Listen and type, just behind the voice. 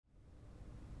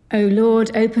O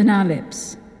Lord, open our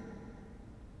lips,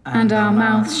 and our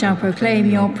mouth shall proclaim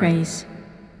your praise.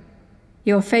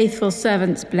 Your faithful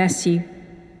servants bless you.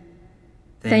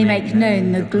 They make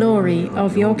known the glory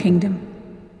of your kingdom.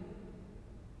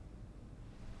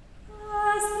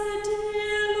 As the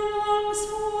deer longs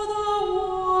for the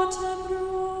water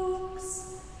brooks,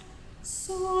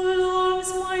 so longs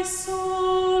my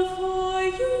soul for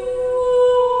you,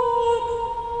 O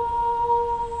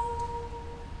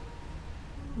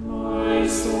God. My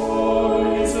soul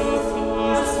is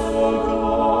athirst for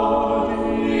God,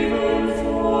 even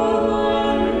for the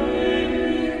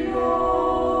living God.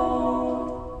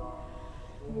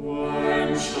 When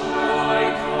shall I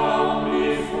come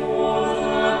before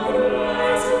the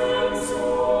presence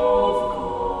of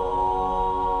God?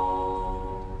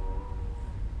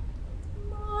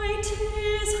 My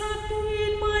tears have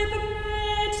been my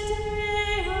bread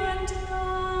day and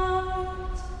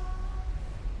night,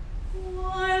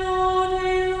 while all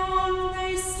day long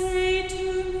they say to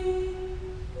me,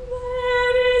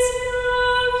 "Where is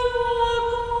now your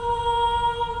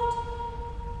God?"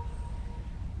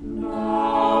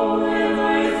 Now when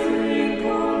I think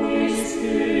on these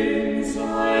things, I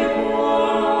pour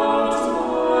out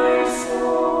my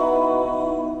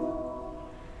soul.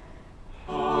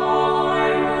 How I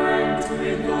went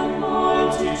with the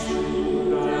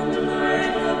multitude and led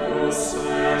the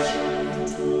procession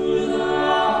to the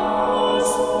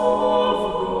house of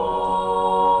God.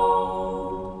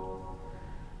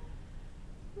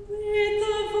 With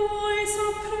the voice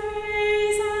of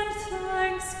praise and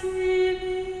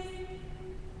thanksgiving,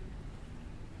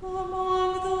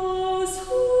 among those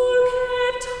who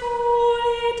kept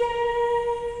holy day.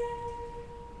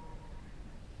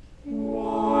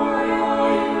 Why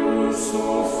are you so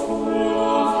full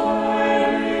of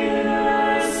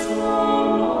heaviness, O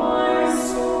my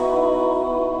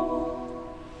soul?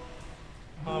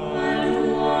 And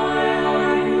why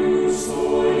are you so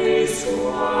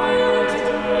disquieted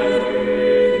within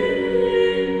me?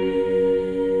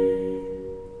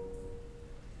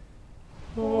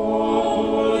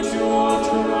 Oh, put your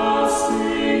trust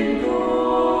in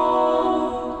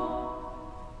God,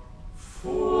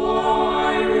 for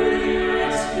I will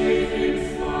yet give him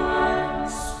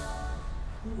thanks,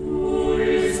 who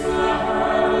is the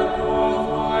help of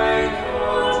my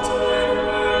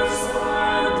countenance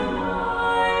and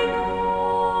my God.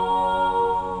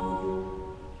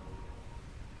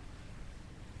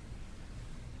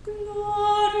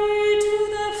 Glory to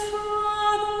the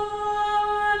Father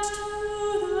and to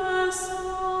the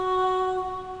Son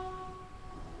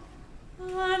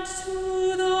and to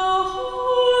the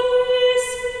Holy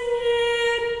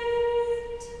Spirit,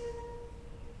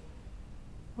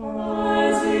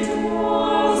 as it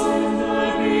was in the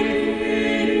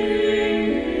beginning,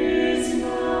 is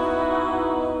now,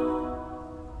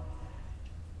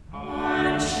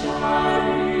 and shall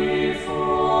be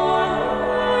forever.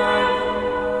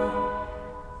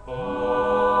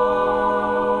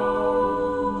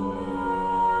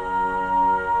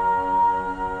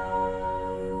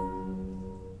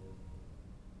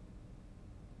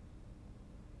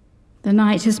 The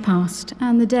night has passed,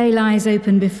 and the day lies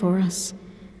open before us.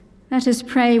 Let us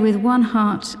pray with one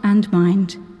heart and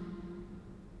mind.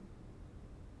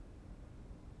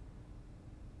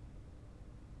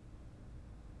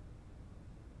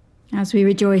 As we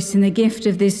rejoice in the gift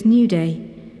of this new day,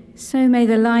 so may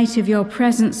the light of your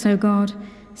presence, O God,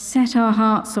 set our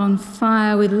hearts on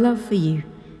fire with love for you,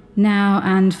 now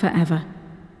and forever.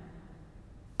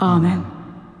 Amen.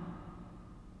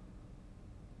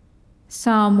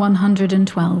 Psalm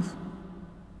 112.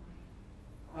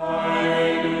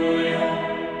 Hallelujah.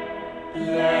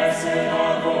 Blessed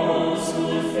are those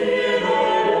who fear the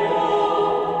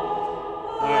Lord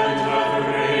and have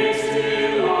great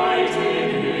delight in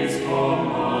his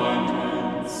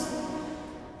commandments.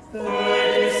 Their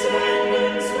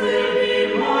descendants will be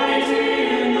mighty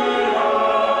in the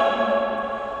land,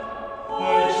 a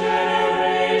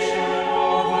generation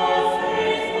of the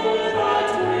faithful that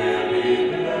will be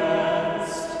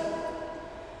blessed.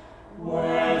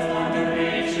 Wealth and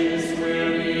riches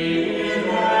will be in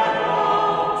their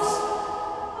house,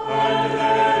 and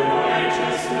their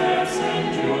righteousness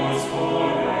endures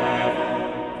forever.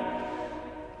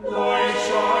 Light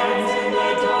shines in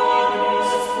the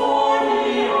darkness for the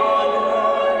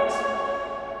upright.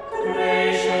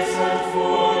 Gracious and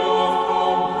full of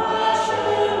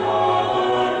compassion are the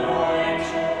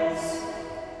righteous.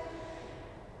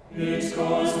 It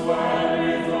goes well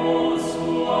with those who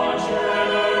are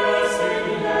generous in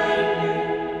lending,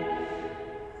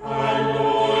 and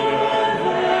order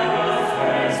their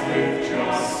affairs with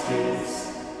justice.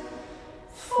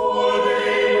 For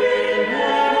they will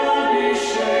never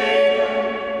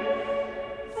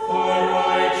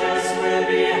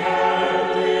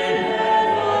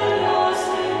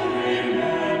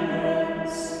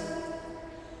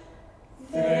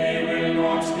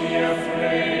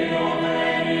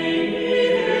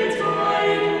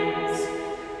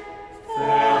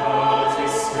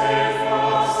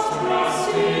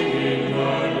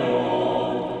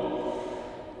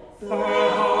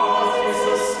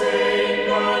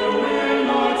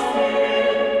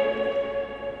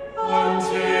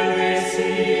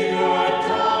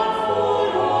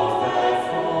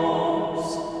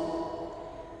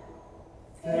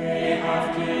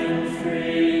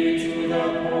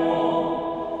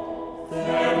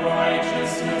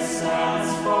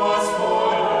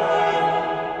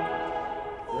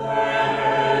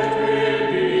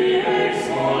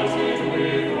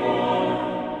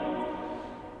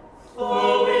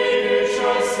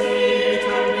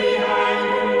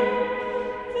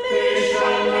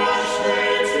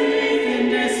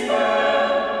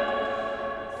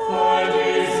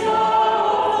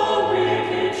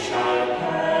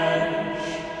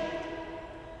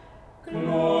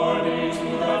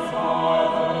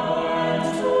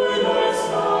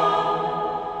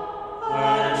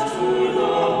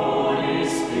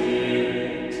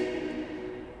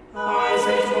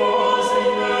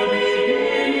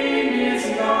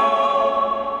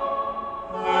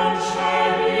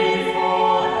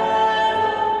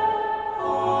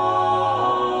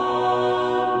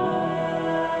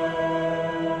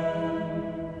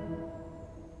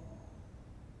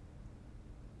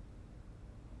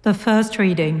The first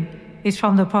reading is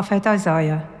from the prophet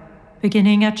Isaiah,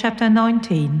 beginning at chapter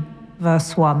 19,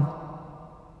 verse 1.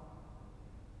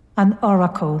 An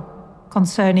oracle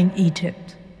concerning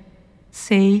Egypt.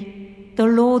 See, the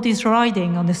Lord is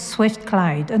riding on a swift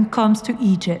cloud and comes to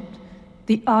Egypt.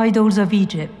 The idols of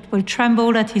Egypt will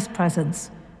tremble at his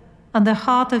presence, and the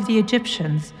heart of the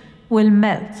Egyptians will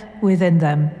melt within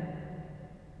them.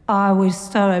 I will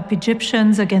stir up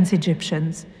Egyptians against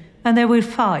Egyptians, and they will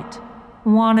fight,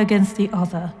 one against the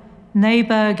other,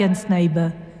 neighbor against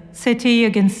neighbor, city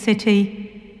against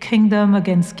city, kingdom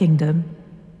against kingdom.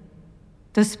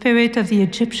 The spirit of the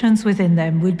Egyptians within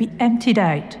them will be emptied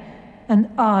out, and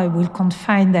I will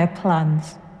confound their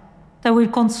plans. They will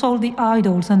consult the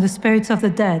idols and the spirits of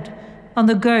the dead, and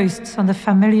the ghosts and the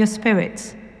familiar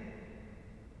spirits.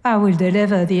 I will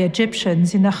deliver the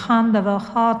Egyptians in the hand of a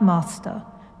hard master.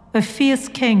 A fierce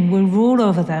king will rule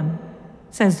over them,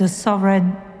 says the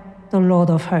sovereign, the Lord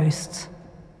of hosts.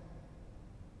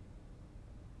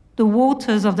 The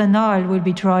waters of the Nile will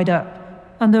be dried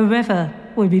up, and the river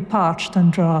will be parched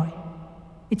and dry.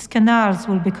 Its canals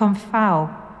will become foul,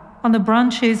 and the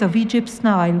branches of Egypt's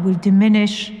Nile will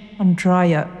diminish and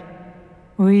dry up.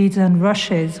 Reeds and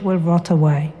rushes will rot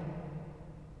away.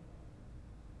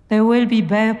 There will be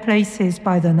bare places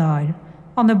by the Nile,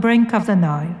 on the brink of the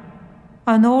Nile,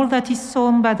 and all that is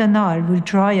sown by the Nile will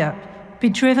dry up, be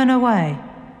driven away,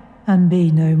 and be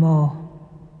no more.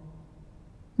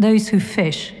 Those who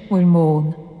fish will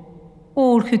mourn.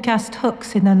 All who cast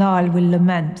hooks in the Nile will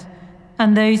lament,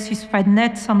 and those who spread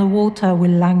nets on the water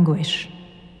will languish.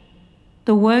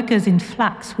 The workers in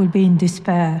flax will be in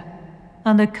despair,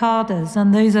 and the carders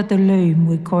and those at the loom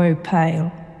will grow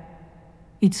pale.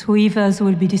 Its weavers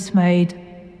will be dismayed,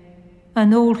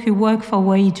 and all who work for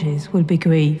wages will be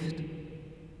grieved.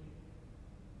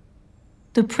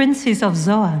 The princes of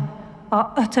Zoan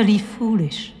are utterly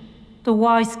foolish. The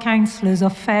wise counselors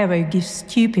of Pharaoh give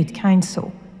stupid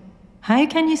counsel. How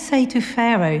can you say to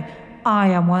Pharaoh, I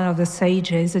am one of the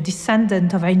sages, a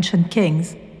descendant of ancient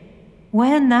kings?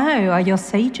 Where now are your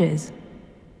sages?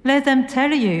 Let them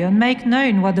tell you and make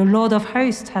known what the Lord of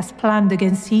hosts has planned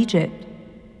against Egypt.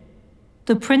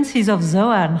 The princes of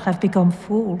Zoan have become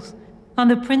fools,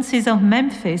 and the princes of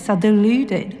Memphis are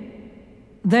deluded.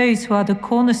 Those who are the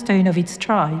cornerstone of its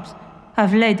tribes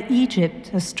have led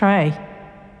Egypt astray.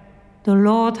 The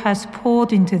Lord has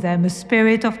poured into them a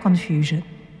spirit of confusion,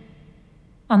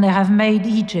 and they have made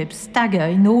Egypt stagger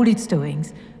in all its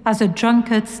doings, as a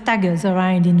drunkard staggers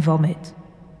around in vomit.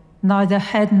 Neither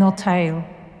head nor tail,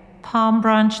 palm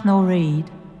branch nor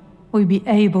reed, will be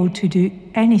able to do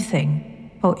anything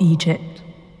for Egypt.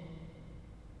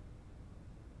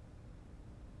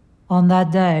 On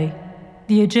that day,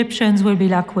 the Egyptians will be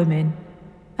like women,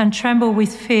 and tremble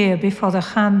with fear before the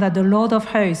hand that the Lord of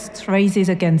hosts raises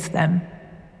against them.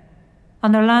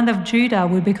 And the land of Judah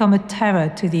will become a terror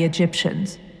to the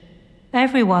Egyptians.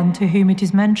 Everyone to whom it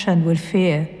is mentioned will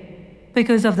fear,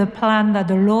 because of the plan that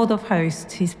the Lord of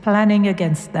hosts is planning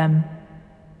against them.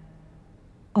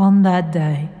 On that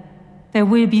day, there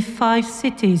will be 5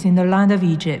 cities in the land of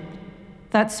Egypt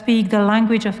that speak the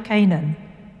language of Canaan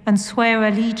and swear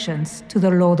allegiance to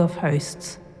the Lord of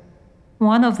hosts.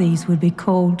 One of these will be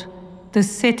called the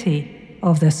City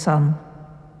of the Sun.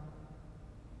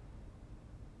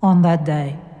 On that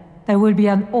day, there will be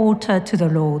an altar to the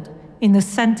Lord in the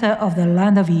center of the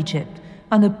land of Egypt,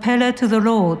 and a pillar to the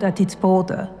Lord at its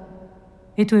border.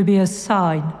 It will be a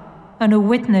sign and a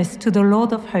witness to the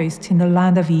Lord of hosts in the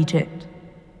land of Egypt.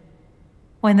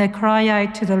 When they cry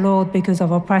out to the Lord because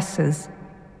of oppressors,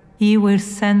 he will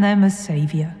send them a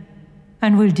savior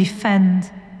and will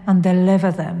defend and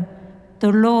deliver them.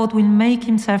 The Lord will make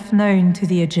himself known to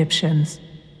the Egyptians,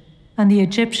 and the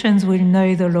Egyptians will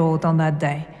know the Lord on that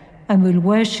day and will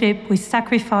worship with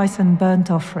sacrifice and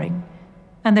burnt offering,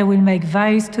 and they will make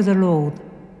vows to the Lord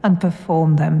and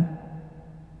perform them.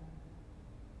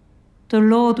 The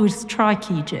Lord will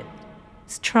strike Egypt,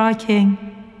 striking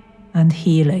and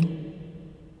healing.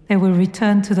 They will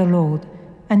return to the Lord,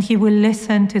 and he will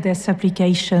listen to their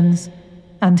supplications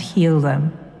and heal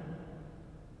them.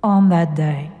 On that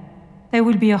day, there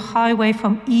will be a highway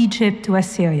from Egypt to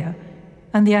Assyria,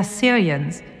 and the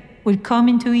Assyrians will come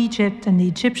into Egypt and the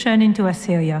Egyptian into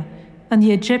Assyria, and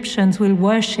the Egyptians will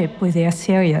worship with the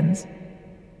Assyrians.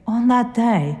 On that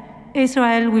day,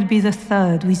 Israel will be the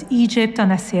third with Egypt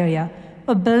and Assyria,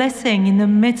 a blessing in the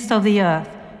midst of the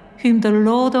earth, whom the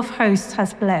Lord of hosts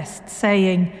has blessed,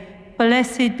 saying,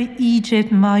 Blessed be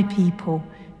Egypt, my people,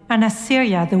 and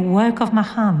Assyria, the work of my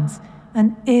hands,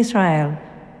 and Israel,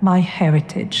 my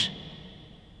heritage.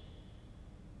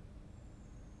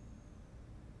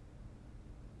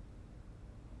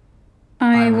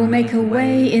 I will make a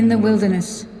way in the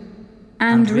wilderness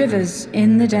and rivers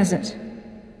in the desert.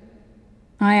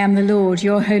 I am the Lord,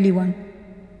 your Holy One,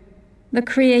 the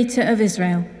Creator of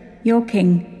Israel, your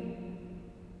King.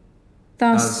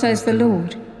 Thus says the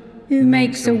Lord, who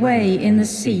makes a way in the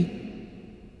sea,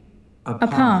 a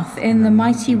path in the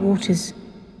mighty waters.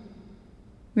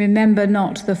 Remember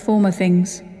not the former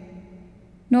things,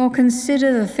 nor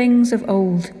consider the things of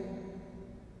old.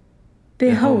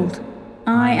 Behold,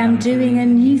 I am doing a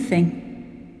new thing.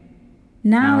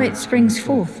 Now it springs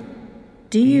forth.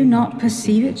 Do you not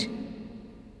perceive it?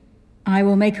 I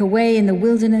will make a way in the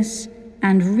wilderness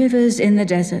and rivers in the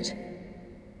desert,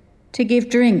 to give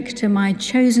drink to my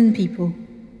chosen people,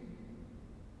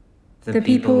 the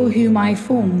people whom I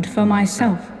formed for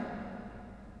myself,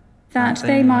 that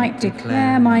they might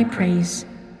declare my praise.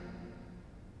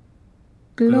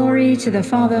 Glory to the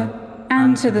Father,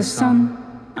 and to the Son,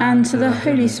 and to the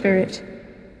Holy Spirit,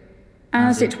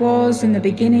 as it was in the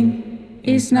beginning,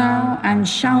 is now, and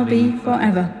shall be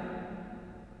forever.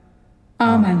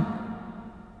 Amen.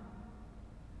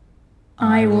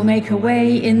 I will make a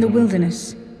way in the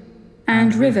wilderness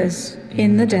and rivers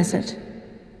in the desert.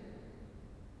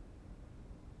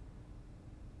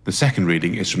 The second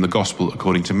reading is from the Gospel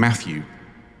according to Matthew,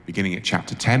 beginning at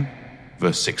chapter 10,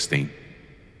 verse 16.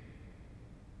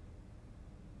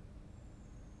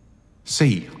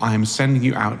 See, I am sending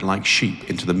you out like sheep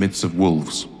into the midst of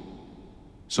wolves.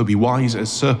 So be wise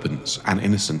as serpents and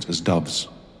innocent as doves.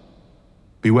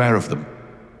 Beware of them,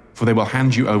 for they will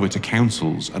hand you over to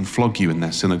councils and flog you in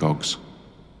their synagogues,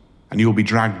 and you will be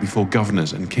dragged before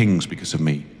governors and kings because of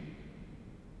me,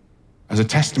 as a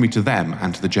testimony to them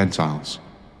and to the Gentiles.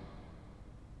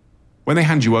 When they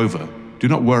hand you over, do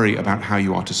not worry about how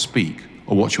you are to speak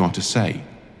or what you are to say.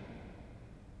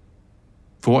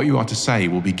 For what you are to say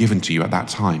will be given to you at that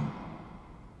time.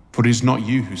 For it is not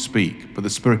you who speak, but the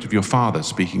Spirit of your Father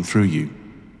speaking through you.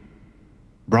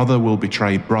 Brother will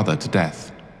betray brother to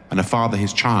death, and a father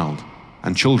his child,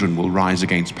 and children will rise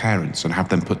against parents and have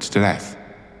them put to death.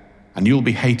 And you will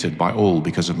be hated by all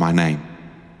because of my name.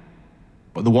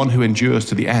 But the one who endures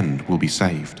to the end will be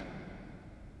saved.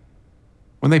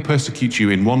 When they persecute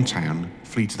you in one town,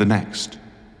 flee to the next.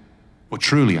 For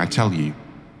truly, I tell you,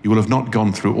 you will have not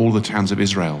gone through all the towns of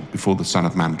Israel before the Son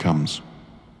of Man comes.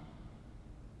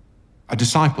 A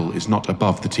disciple is not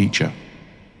above the teacher,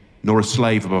 nor a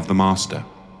slave above the master.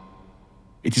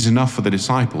 It is enough for the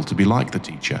disciple to be like the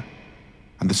teacher,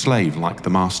 and the slave like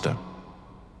the master.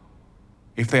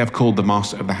 If they have called the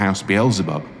master of the house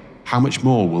Beelzebub, how much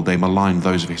more will they malign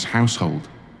those of his household?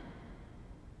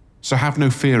 So have no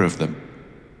fear of them,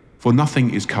 for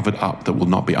nothing is covered up that will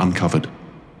not be uncovered,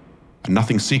 and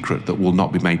nothing secret that will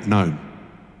not be made known.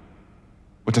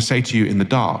 What I say to you in the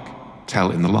dark, tell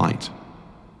in the light,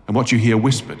 and what you hear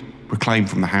whispered, proclaim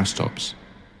from the housetops.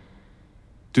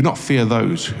 Do not fear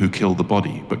those who kill the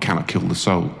body but cannot kill the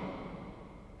soul.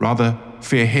 Rather,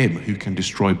 fear him who can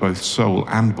destroy both soul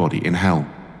and body in hell.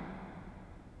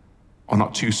 Are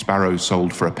not 2 sparrows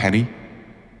sold for a penny?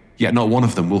 Yet not one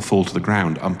of them will fall to the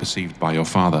ground unperceived by your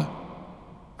Father.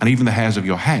 And even the hairs of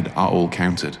your head are all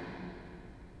counted.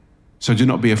 So do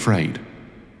not be afraid.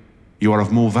 You are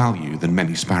of more value than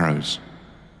many sparrows.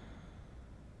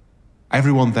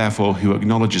 Everyone, therefore, who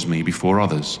acknowledges me before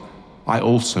others, I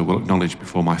also will acknowledge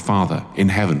before my Father in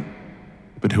heaven.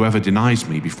 But whoever denies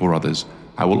me before others,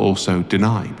 I will also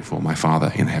deny before my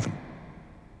Father in heaven.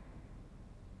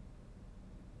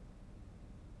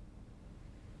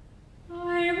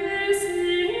 I will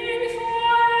sing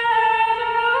forever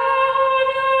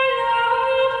the love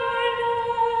of the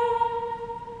Lord.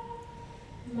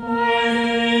 My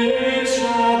lips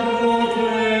shall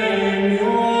proclaim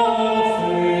your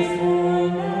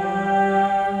faithfulness.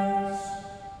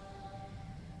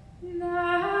 The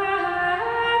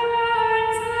heavens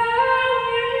bear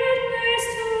witness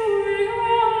to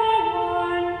your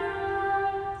wonders.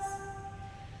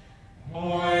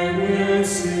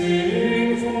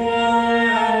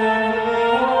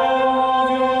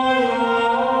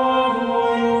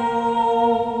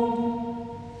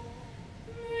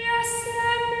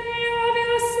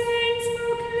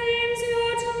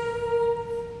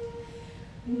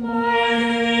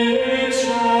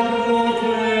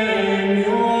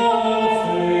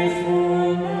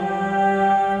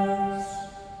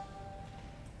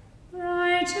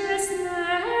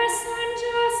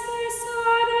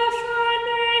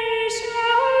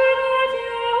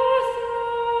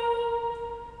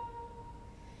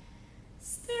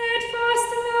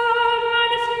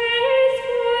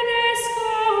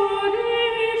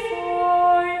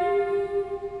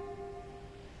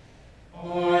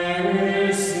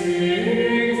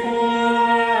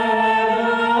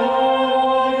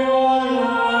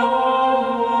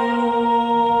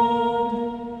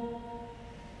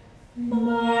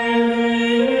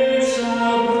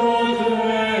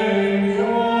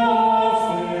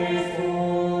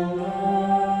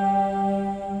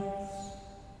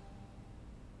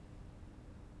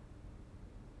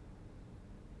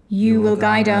 You will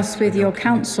guide us with your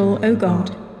counsel, O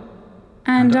God,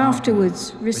 and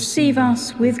afterwards receive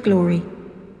us with glory.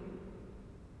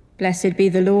 Blessed be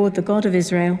the Lord, the God of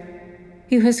Israel,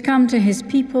 who has come to his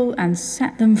people and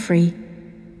set them free.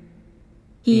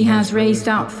 He has raised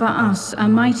up for us a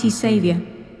mighty Saviour,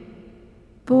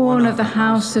 born of the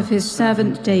house of his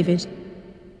servant David.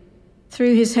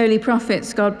 Through his holy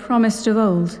prophets God promised of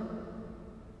old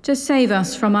to save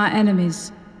us from our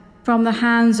enemies, from the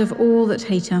hands of all that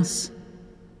hate us,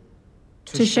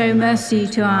 to show mercy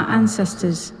to our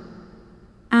ancestors,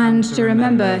 and to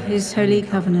remember his holy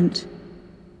covenant.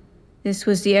 This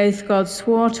was the oath God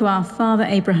swore to our father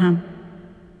Abraham,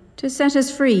 to set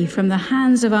us free from the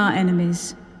hands of our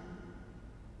enemies,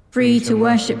 free to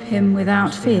worship him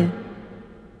without fear,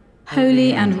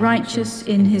 holy and righteous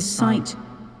in his sight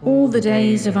all the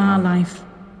days of our life.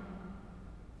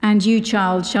 And you,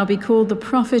 child, shall be called the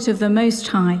prophet of the Most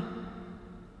High,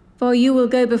 for you will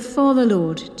go before the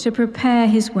Lord to prepare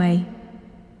his way,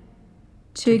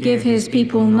 to give his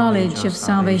people knowledge of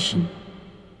salvation,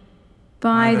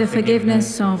 by the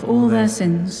forgiveness of all their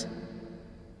sins.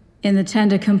 In the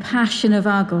tender compassion of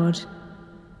our God,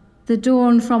 the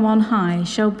dawn from on high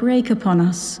shall break upon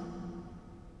us,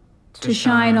 to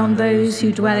shine on those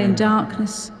who dwell in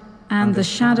darkness and the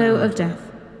shadow of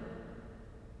death,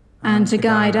 and to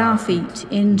guide our feet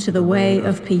into the way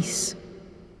of peace.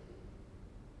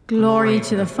 Glory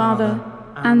to the Father,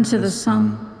 and to the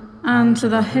Son, and to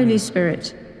the Holy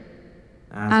Spirit,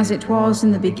 as it was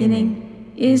in the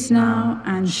beginning, is now,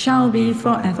 and shall be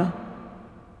forever.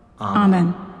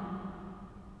 Amen.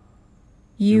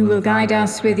 You will guide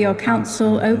us with your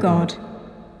counsel, O God,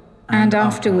 and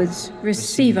afterwards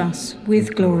receive us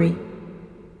with glory.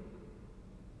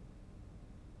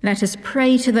 Let us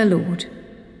pray to the Lord.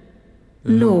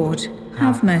 Lord,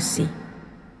 have mercy.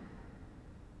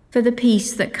 For the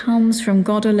peace that comes from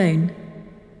God alone,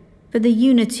 for the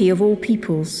unity of all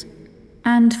peoples,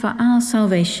 and for our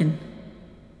salvation,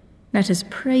 let us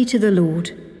pray to the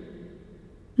Lord.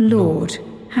 Lord,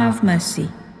 have mercy.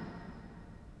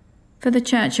 For the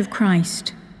Church of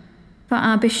Christ, for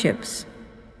our bishops,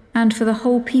 and for the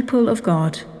whole people of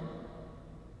God,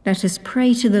 let us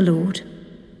pray to the Lord.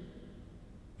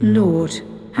 Lord,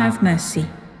 have mercy.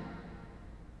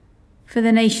 For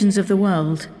the nations of the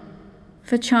world,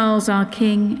 for Charles our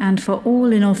King, and for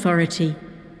all in authority,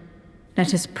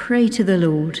 let us pray to the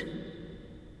Lord.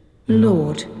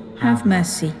 Lord, have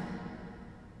mercy.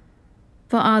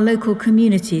 For our local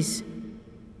communities,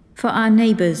 for our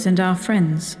neighbours and our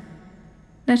friends,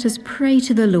 let us pray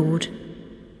to the Lord.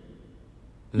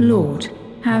 Lord,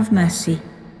 have mercy.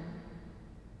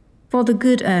 For the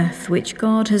good earth which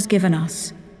God has given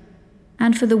us,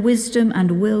 and for the wisdom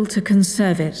and will to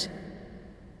conserve it,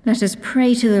 let us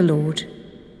pray to the Lord.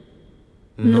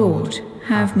 Lord,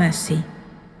 have mercy.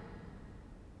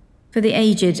 For the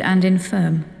aged and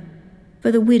infirm,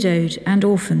 for the widowed and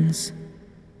orphans,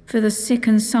 for the sick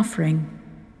and suffering,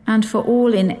 and for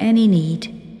all in any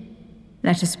need,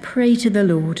 let us pray to the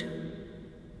Lord.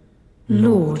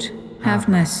 Lord, have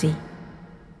mercy.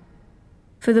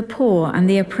 For the poor and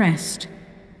the oppressed,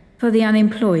 for the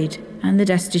unemployed and the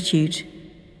destitute,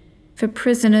 for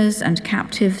prisoners and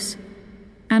captives,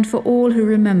 and for all who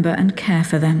remember and care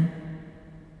for them,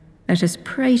 let us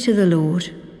pray to the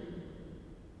Lord.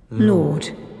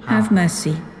 Lord, have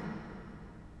mercy.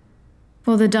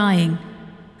 For the dying,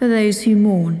 for those who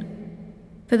mourn,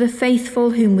 for the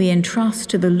faithful whom we entrust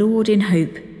to the Lord in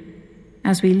hope,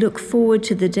 as we look forward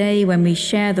to the day when we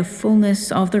share the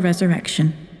fullness of the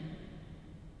resurrection,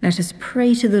 let us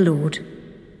pray to the Lord.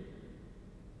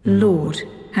 Lord,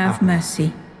 have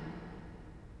mercy.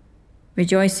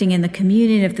 Rejoicing in the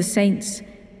communion of the saints,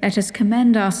 let us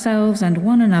commend ourselves and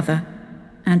one another,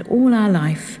 and all our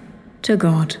life, to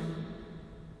God.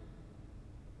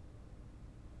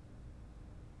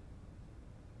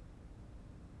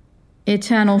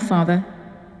 Eternal Father,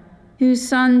 whose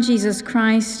Son Jesus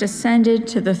Christ ascended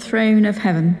to the throne of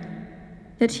heaven,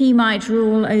 that he might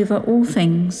rule over all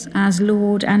things as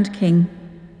Lord and King,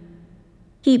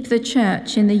 keep the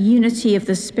Church in the unity of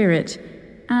the Spirit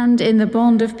and in the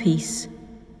bond of peace,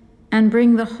 and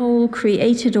bring the whole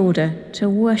created order to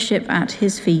worship at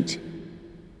his feet,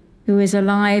 who is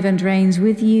alive and reigns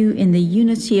with you in the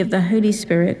unity of the Holy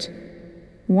Spirit,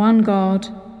 one God,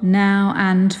 now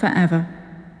and forever.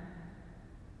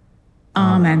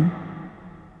 Amen.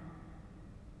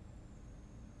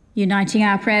 Uniting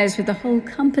our prayers with the whole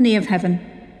company of heaven,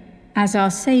 as our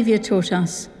Saviour taught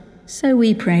us, so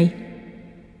we pray.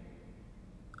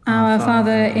 Our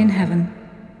Father in heaven,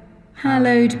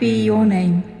 hallowed be your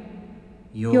name.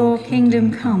 Your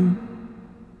kingdom come,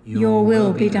 your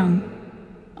will be done,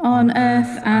 on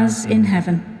earth as in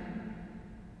heaven.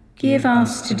 Give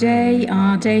us today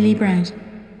our daily bread.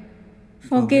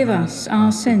 Forgive us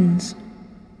our sins,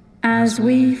 as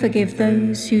we forgive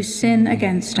those who sin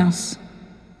against us.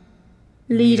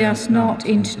 Lead us not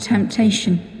into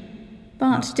temptation,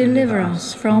 but deliver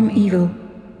us from evil.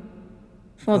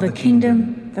 For the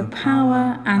kingdom, the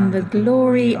power, and the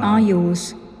glory are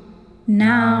yours,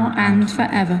 now and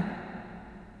forever.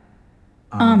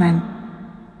 Amen.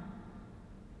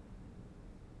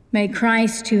 May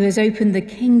Christ, who has opened the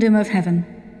kingdom of heaven,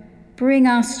 bring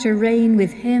us to reign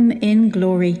with him in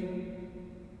glory.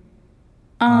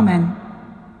 Amen.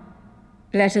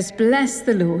 Let us bless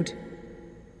the Lord.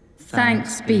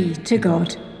 Thanks be to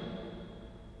God.